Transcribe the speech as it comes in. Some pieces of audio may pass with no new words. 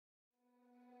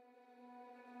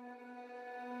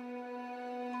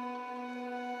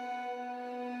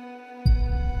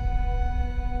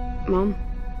Mom,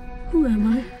 who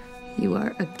am I? You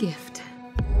are a gift.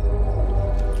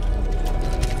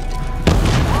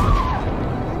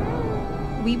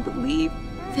 We believe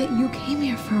that you came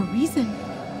here for a reason.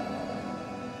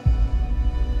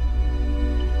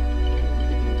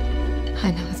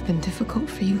 I know it's been difficult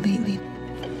for you lately,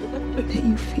 that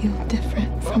you feel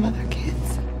different from other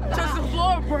kids. Just the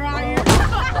floor, Brian.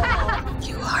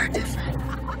 You are different.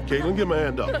 Caitlin, get my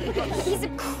hand up. He's a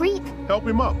creep. Help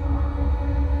him up.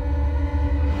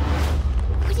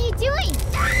 What are you doing?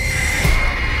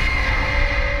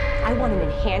 I want him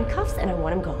in handcuffs and I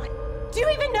want him gone. Do you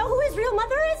even know who his real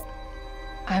mother is?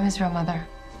 I'm his real mother.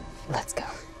 Let's go.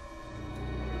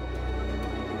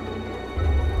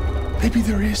 Maybe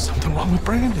there is something wrong with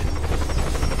Brandon.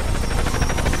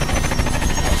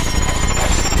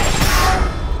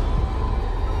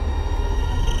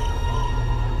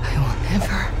 I will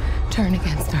never turn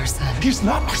against our son. He's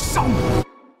not our son.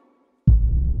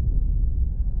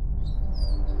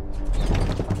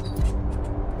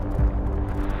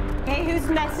 Hey, who's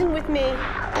messing with me?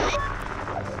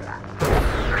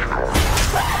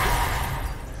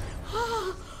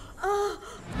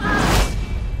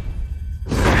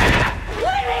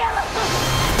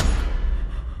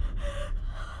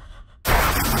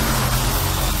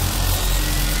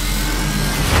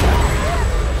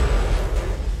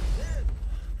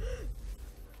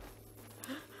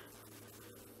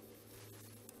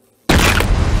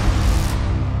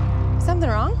 Something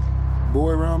wrong? Boy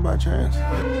around by chance?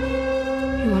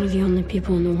 You're one of the only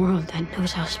people in the world that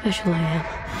knows how special I am.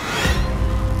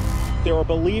 There are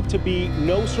believed to be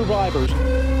no survivors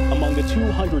among the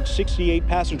 268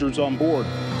 passengers on board.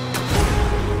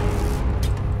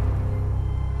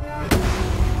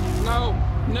 No,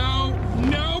 no,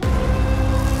 no!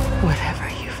 Whatever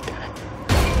you've done,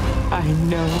 I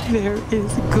know there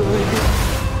is good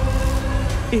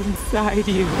inside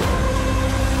you.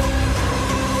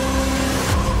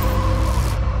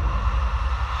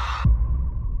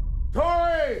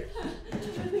 Tori!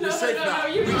 You're safe now.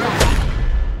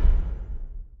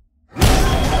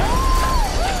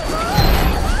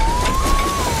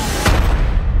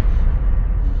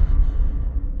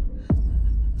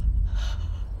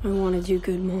 I want to do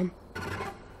good, Mom.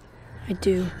 I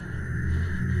do.